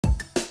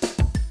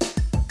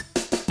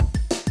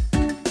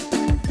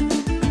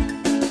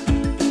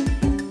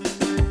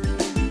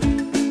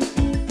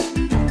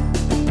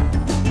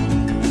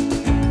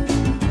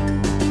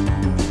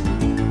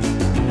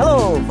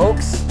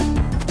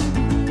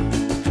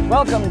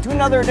Welcome to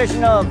another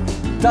edition of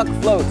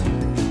Duckfloat.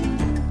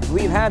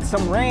 We've had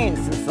some rain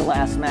since the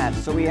last match,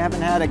 so we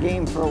haven't had a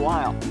game for a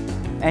while.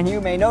 And you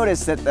may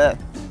notice that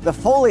the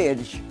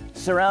foliage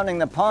surrounding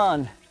the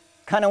pond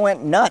kind of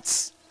went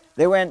nuts.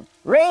 They went,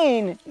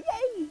 rain,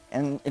 yay!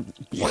 And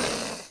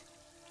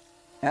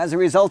as a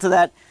result of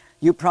that,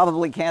 you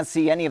probably can't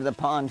see any of the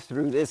pond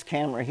through this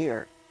camera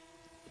here.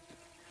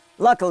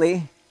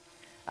 Luckily,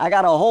 I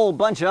got a whole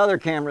bunch of other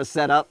cameras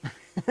set up.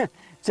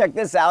 Check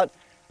this out.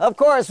 Of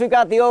course, we've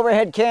got the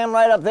overhead cam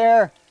right up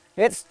there.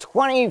 It's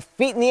 20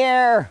 feet in the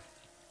air,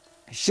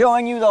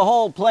 showing you the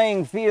whole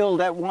playing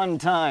field at one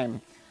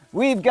time.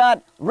 We've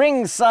got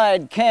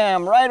ringside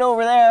cam right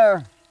over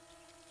there,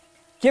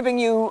 giving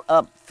you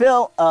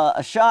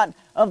a shot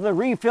of the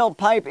refill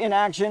pipe in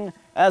action,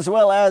 as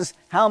well as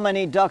how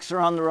many ducks are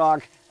on the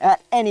rock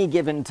at any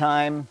given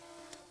time.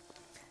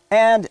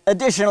 And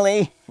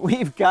additionally,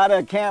 we've got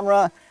a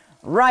camera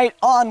right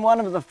on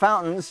one of the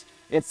fountains.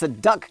 It's a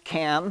duck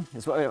cam,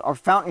 or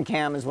fountain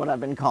cam is what I've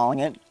been calling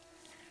it.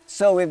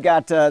 So we've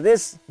got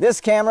this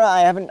camera.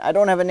 I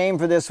don't have a name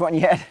for this one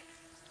yet.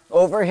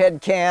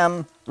 Overhead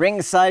cam,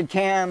 ringside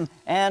cam,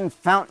 and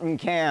fountain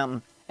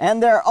cam.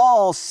 And they're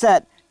all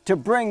set to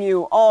bring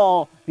you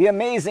all the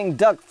amazing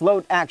duck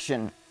float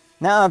action.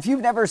 Now, if you've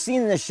never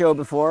seen this show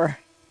before,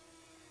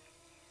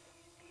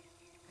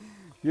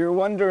 you're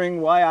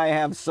wondering why I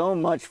have so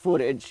much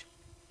footage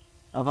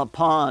of a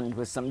pond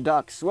with some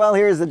ducks. Well,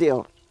 here's the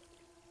deal.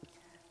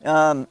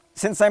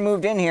 Since I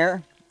moved in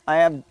here, I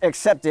have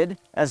accepted,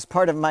 as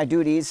part of my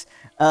duties,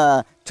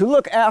 to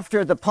look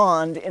after the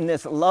pond in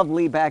this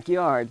lovely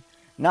backyard.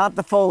 Not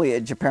the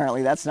foliage,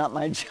 apparently. That's not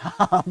my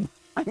job.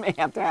 I may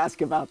have to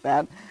ask about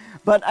that.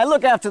 But I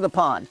look after the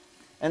pond.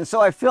 And so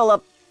I fill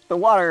up the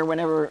water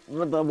whenever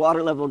the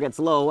water level gets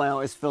low. I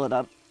always fill it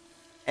up.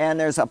 And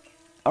there's a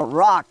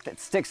rock that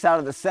sticks out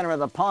of the center of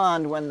the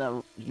pond when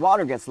the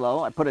water gets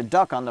low. I put a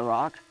duck on the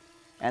rock.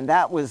 And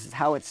that was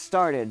how it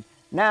started.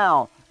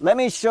 Now, let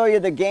me show you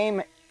the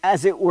game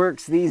as it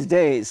works these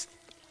days.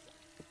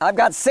 I've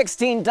got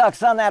 16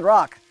 ducks on that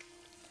rock.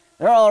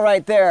 They're all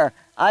right there.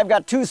 I've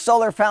got 2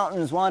 solar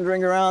fountains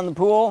wandering around the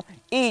pool.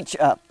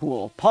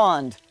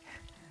 Pond.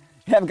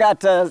 I've got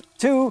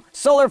 2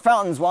 solar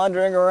fountains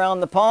wandering around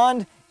the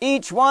pond.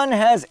 Each one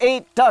has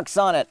 8 ducks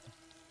on it.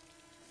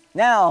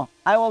 Now,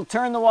 I will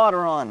turn the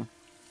water on,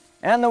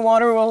 and the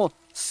water will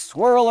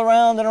swirl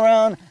around and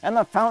around, and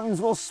the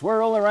fountains will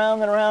swirl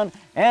around and around,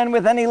 and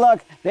with any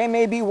luck, they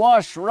may be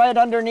washed right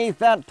underneath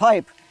that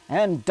pipe,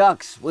 and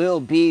ducks will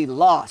be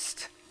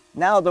lost.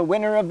 Now the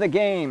winner of the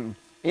game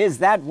is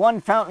that one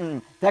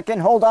fountain that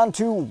can hold on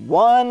to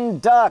 1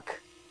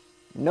 duck.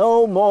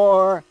 No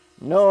more,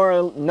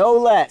 no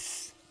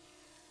less.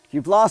 If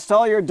you've lost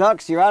all your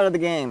ducks, you're out of the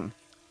game.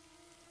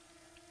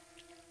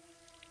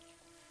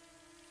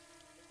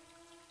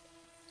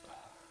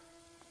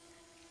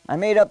 I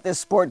made up this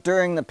sport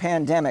during the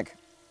pandemic.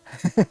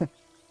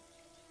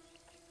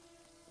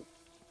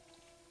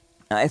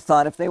 I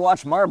thought if they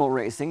watch marble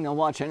racing, they'll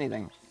watch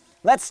anything.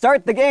 Let's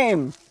start the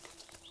game.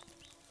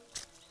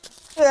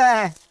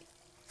 A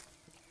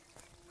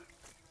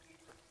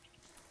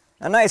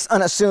nice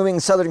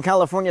unassuming Southern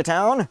California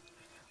town.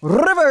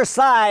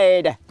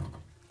 Riverside.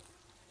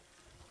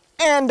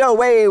 And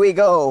away we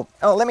go.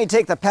 Oh, let me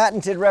take the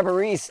patented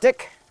reverie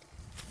stick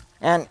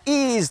and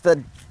ease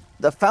the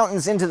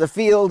fountains into the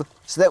field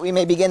so that we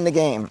may begin the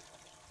game.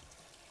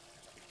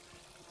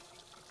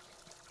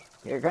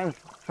 Here comes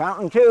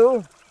fountain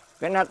 2.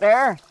 Getting up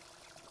there.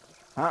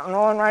 Fountain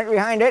 1 right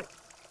behind it.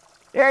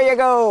 There you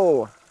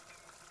go.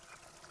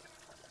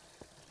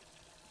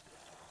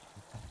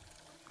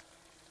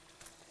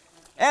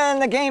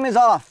 And the game is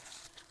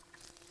off.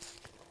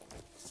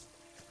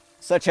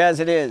 Such as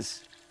it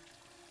is.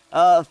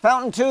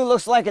 Fountain 2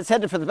 looks like it's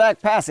headed for the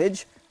back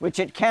passage, which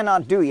it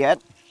cannot do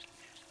yet.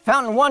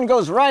 Fountain 1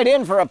 goes right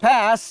in for a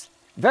pass.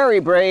 Very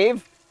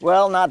brave.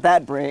 Well, not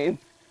that brave.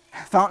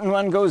 Fountain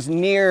 1 goes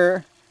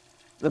near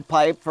the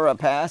pipe for a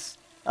pass.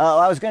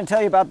 I was going to tell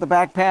you about the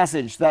back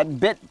passage. That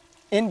bit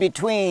in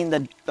between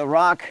the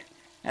rock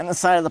and the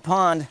side of the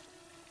pond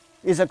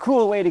is a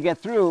cool way to get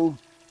through,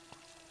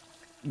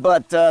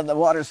 but the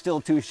water's still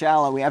too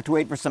shallow. We have to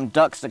wait for some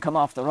ducks to come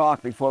off the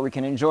rock before we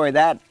can enjoy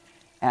that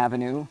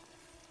avenue.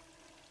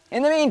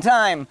 In the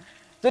meantime,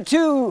 the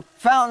 2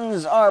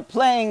 fountains are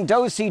playing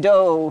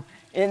do-si-do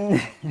under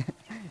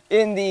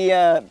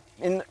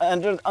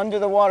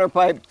the water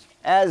pipe,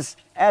 as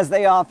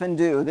they often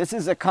do. This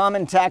is a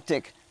common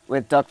tactic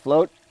with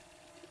Duckfloat.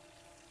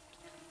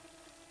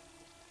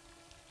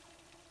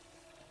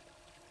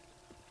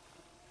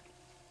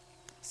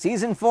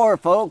 Season 4,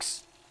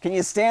 folks. Can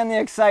you stand the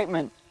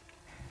excitement?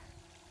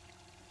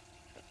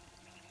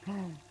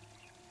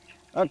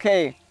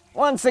 Okay,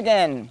 once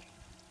again,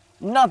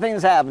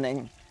 nothing's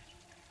happening.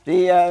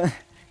 The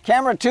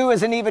camera 2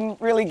 isn't even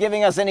really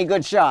giving us any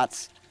good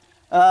shots.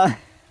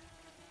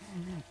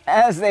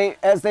 As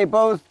they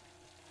both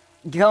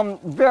come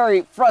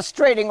very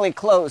frustratingly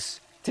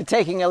close to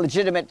taking a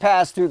legitimate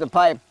pass through the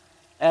pipe.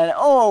 And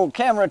oh,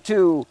 camera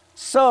 2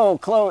 So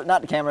close,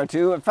 not camera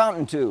 2,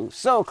 fountain 2.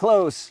 So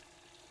close.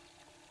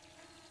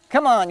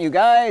 Come on, you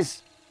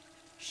guys.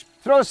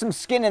 Throw some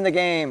skin in the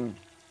game.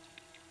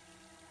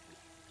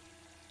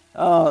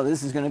 Oh,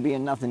 this is going to be a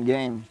nothing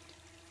game.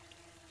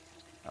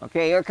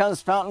 Okay, here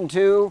comes fountain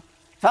 2.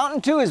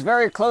 Fountain 2 is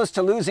very close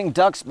to losing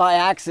ducks by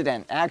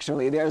accident,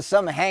 actually. There's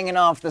some hanging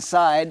off the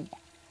side.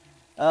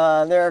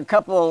 There are a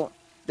couple...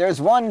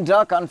 There's one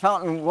duck on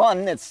fountain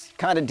 1 that's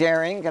kind of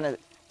daring, kind of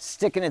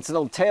sticking its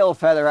little tail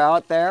feather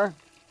out there.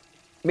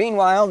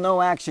 Meanwhile,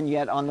 no action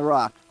yet on the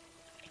rock.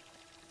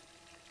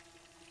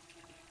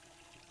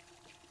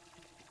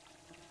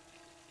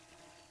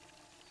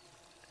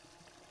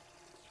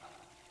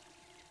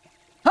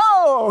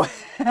 Oh!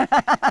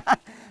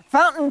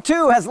 Fountain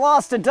 2 has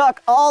lost a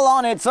duck all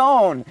on its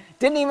own.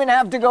 Didn't even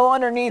have to go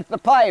underneath the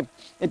pipe.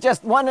 It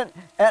just wanted...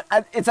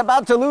 It's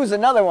about to lose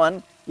another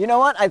one. You know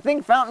what? I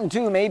think Fountain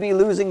 2 may be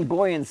losing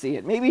buoyancy.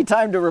 It may be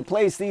time to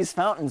replace these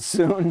fountains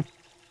soon.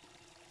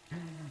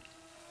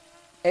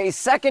 A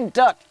second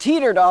duck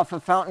teetered off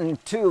of Fountain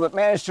 2, but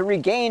managed to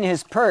regain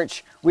his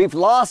perch. We've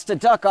lost a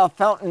duck off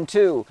Fountain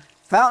 2.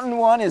 Fountain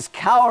 1 is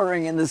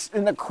cowering in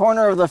the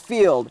corner of the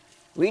field.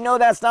 We know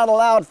that's not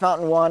allowed,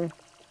 Fountain 1.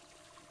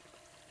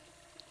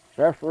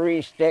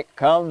 Referee stick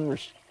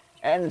comes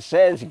and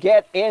says,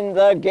 get in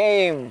the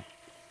game.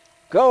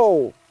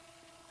 Go.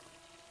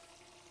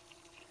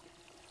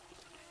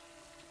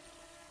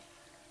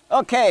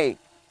 Okay,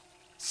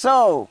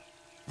 so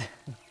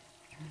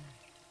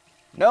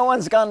no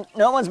one's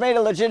made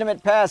a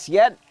legitimate pass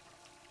yet.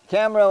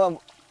 Fountain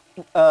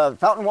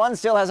 1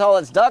 still has all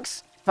its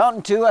ducks.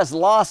 Fountain 2 has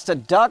lost a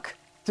duck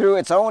through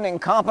its own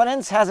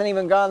incompetence, hasn't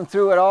even gone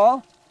through it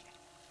all.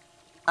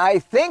 I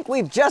think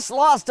we've just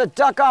lost a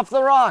duck off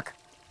the rock.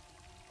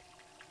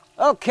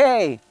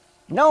 Okay,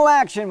 no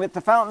action with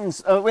the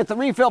fountains, with the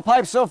refill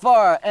pipe so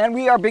far, and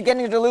we are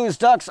beginning to lose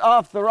ducks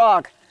off the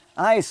rock.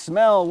 I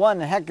smell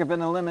one heck of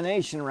an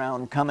elimination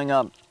round coming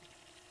up.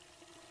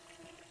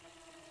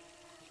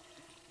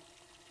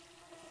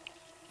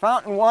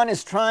 Fountain 1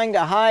 is trying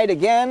to hide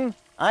again.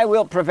 I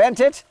will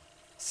prevent it.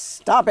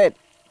 Stop it.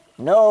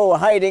 No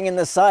hiding in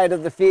the side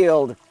of the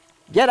field.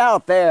 Get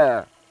out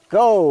there.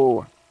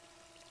 Go.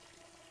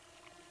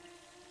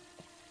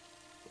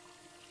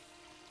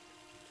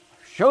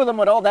 Show them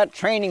what all that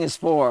training is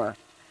for.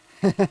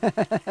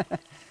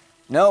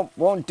 Nope,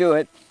 won't do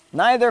it.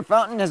 Neither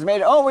fountain has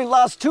made it. Oh, we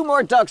lost 2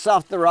 more ducks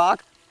off the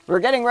rock. We're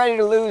getting ready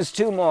to lose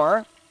 2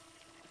 more.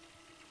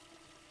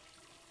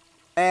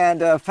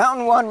 And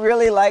Fountain 1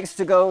 really likes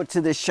to go to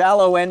the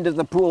shallow end of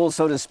the pool,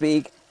 so to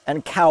speak,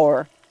 and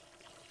cower.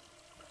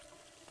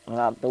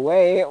 Not the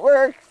way it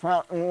works,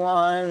 Fountain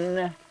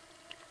 1.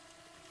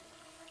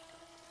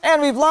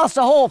 And we've lost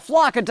a whole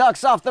flock of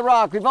ducks off the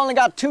rock. We've only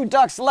got 2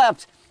 ducks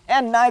left,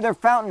 and neither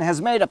fountain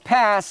has made a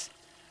pass.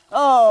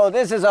 Oh,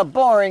 this is a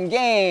boring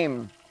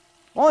game.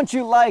 Won't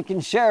you like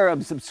and share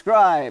and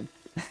subscribe?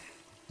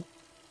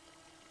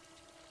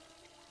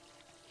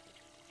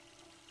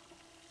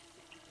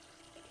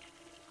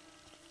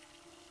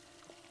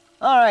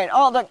 All right,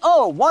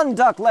 one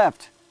duck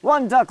left.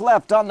 1 duck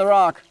left on the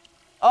rock.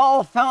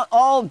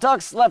 All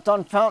ducks left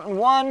on Fountain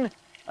 1.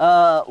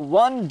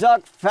 1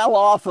 duck fell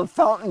off of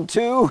Fountain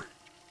 2.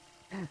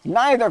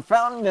 Neither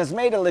fountain has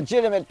made a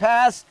legitimate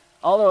pass,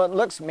 although it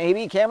looks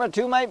maybe Fountain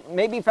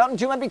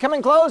 2 might be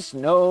coming close.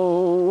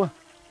 No.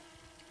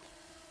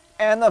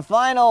 And the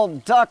final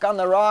duck on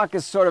the rock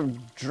is sort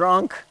of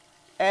drunk,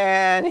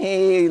 and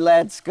he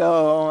lets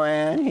go,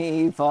 and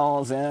he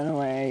falls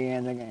away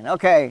in the game.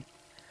 Okay,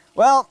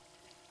 well,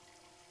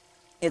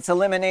 it's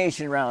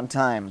elimination round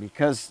time,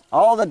 because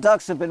all the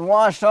ducks have been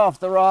washed off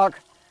the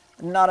rock.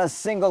 Not a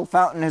single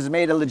fountain has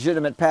made a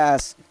legitimate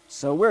pass,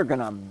 so we're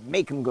gonna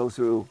make them go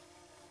through.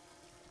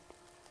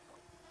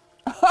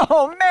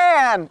 Oh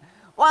man!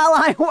 While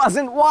I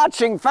wasn't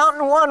watching,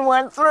 Fountain 1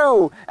 went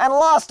through and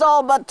lost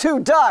all but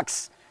 2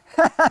 ducks.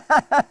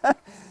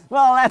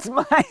 Well, that's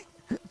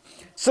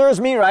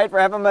serves me right for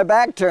having my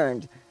back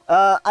turned.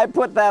 I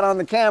put that on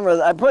the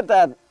camera. I put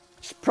that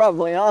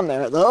probably on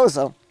there though,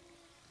 so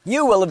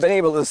you will have been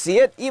able to see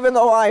it, even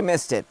though I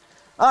missed it.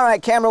 All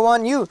right, camera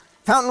 1,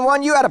 Fountain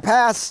 1, you had a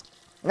pass.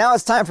 Now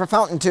it's time for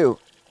Fountain 2.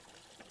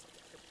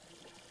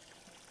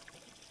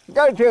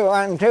 Go to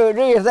Fountain 2,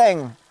 do your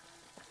thing.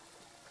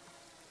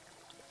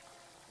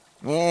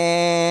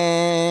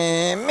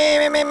 Yeah,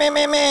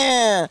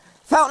 me.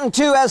 Fountain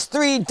 2 has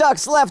 3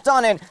 ducks left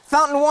on it.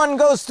 Fountain 1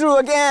 goes through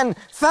again.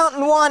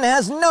 Fountain 1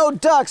 has no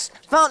ducks.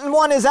 Fountain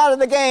 1 is out of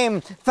the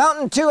game.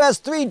 Fountain 2 has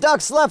 3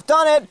 ducks left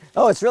on it.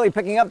 Oh, it's really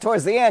picking up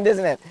towards the end,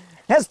 isn't it?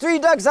 Has 3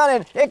 ducks on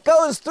it. It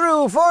goes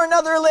through for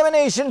another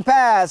elimination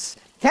pass.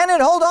 Can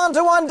it hold on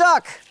to 1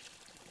 duck?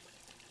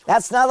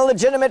 That's not a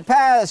legitimate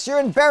pass. You're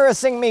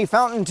embarrassing me,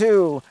 Fountain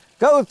 2.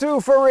 Go through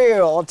for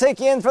real. I'll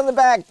take you in from the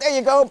back. There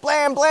you go.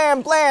 Blam,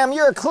 blam, blam.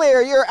 You're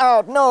clear. You're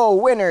out. No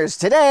winners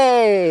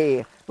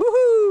today.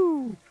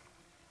 Woohoo!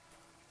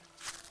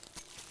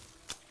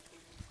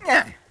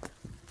 Yeah.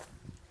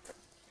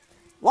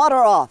 Water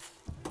off.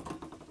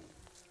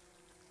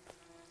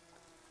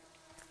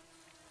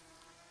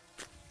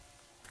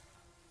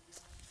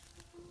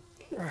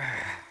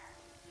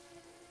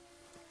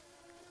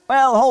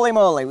 Well, holy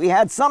moly, we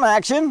had some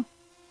action,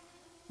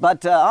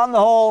 but on the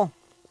whole,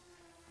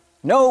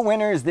 no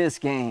winners this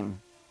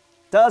game.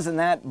 Doesn't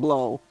that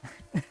blow?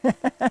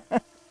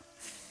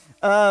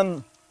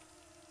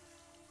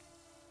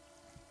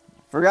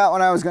 Forgot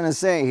what I was going to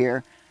say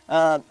here.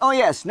 Oh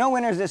yes, no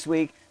winners this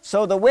week.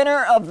 So the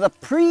winner of the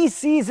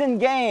preseason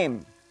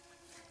game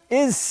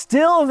is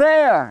still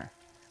there,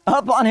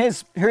 up on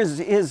his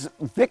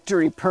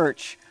victory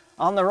perch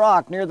on the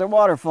rock near the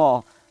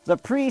waterfall. The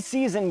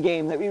preseason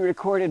game that we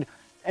recorded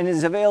and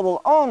is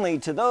available only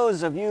to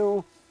those of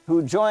you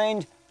who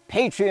joined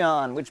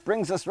Patreon, which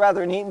brings us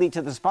rather neatly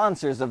to the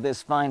sponsors of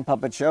this fine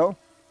puppet show.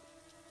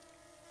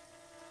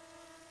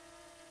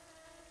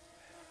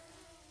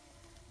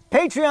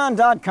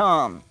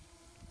 Patreon.com.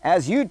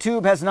 As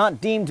YouTube has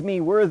not deemed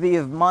me worthy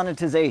of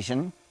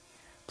monetization,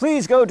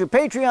 please go to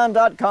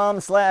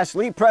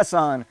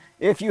patreon.com/LeePresson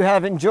if you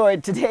have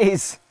enjoyed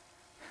today's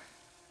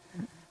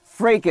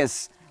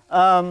fracas.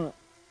 And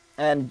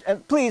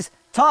please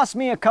toss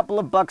me a couple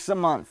of bucks a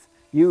month.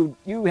 You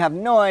have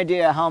no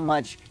idea how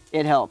much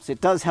it helps.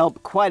 It does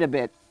help quite a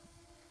bit.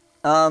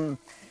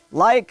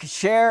 Like,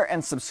 share,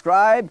 and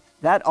subscribe.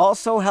 That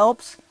also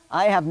helps.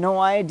 I have no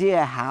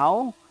idea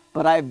how,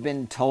 but I've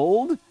been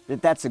told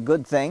that that's a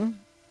good thing.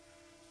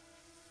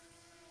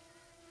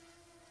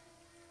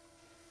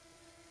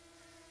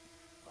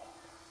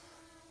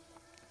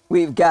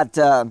 We've got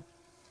our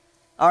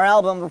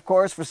album, of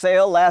course, for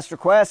sale, Last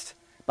Request,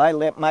 by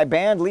my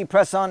band, Lee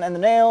Presson and the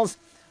Nails,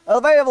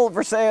 available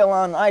for sale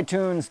on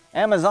iTunes,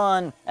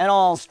 Amazon, and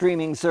all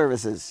streaming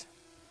services.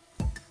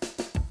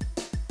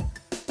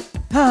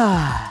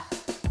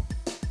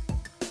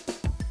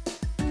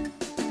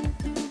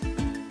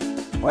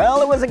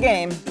 Well, it was a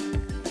game.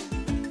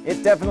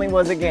 It definitely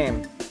was a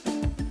game.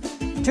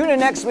 Tune in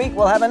next week.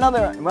 We'll have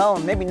another, well,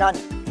 maybe not,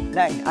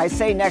 I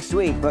say next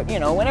week, but, you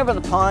know, whenever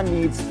the pond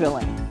needs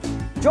filling.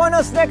 Join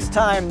us next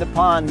time the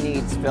pond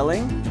needs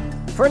filling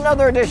for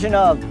another edition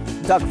of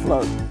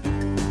Duckfloat.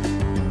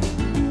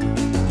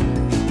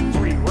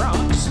 3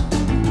 rocks,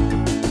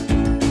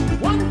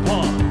 1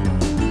 pond,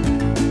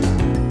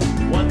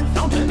 1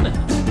 fountain,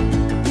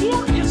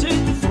 or is it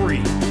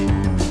 3?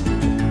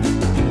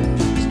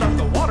 Start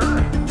the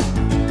water,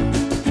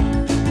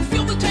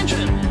 feel the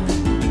tension.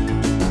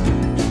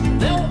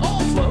 They'll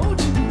all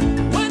float.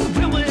 When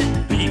will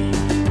it be?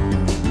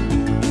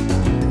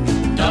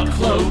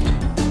 Duckfloat.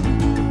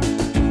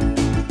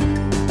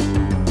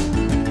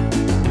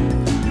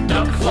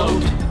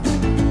 Duckfloat.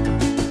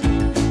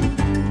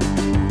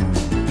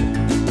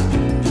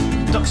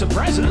 Duck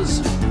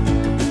surprises.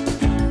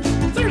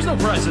 There's no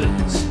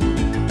prizes.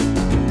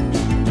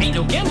 Ain't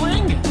no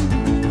gambling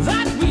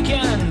that we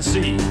can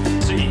see.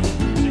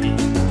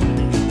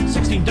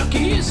 16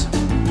 duckies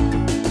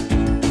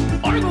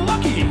are the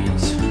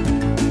luckies.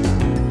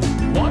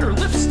 Water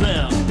lifts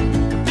them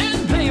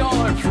and they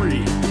are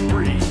free.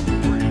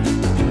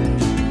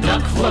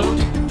 Duckfloat.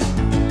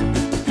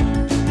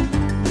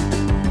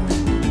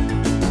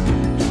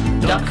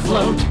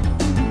 Duckfloat.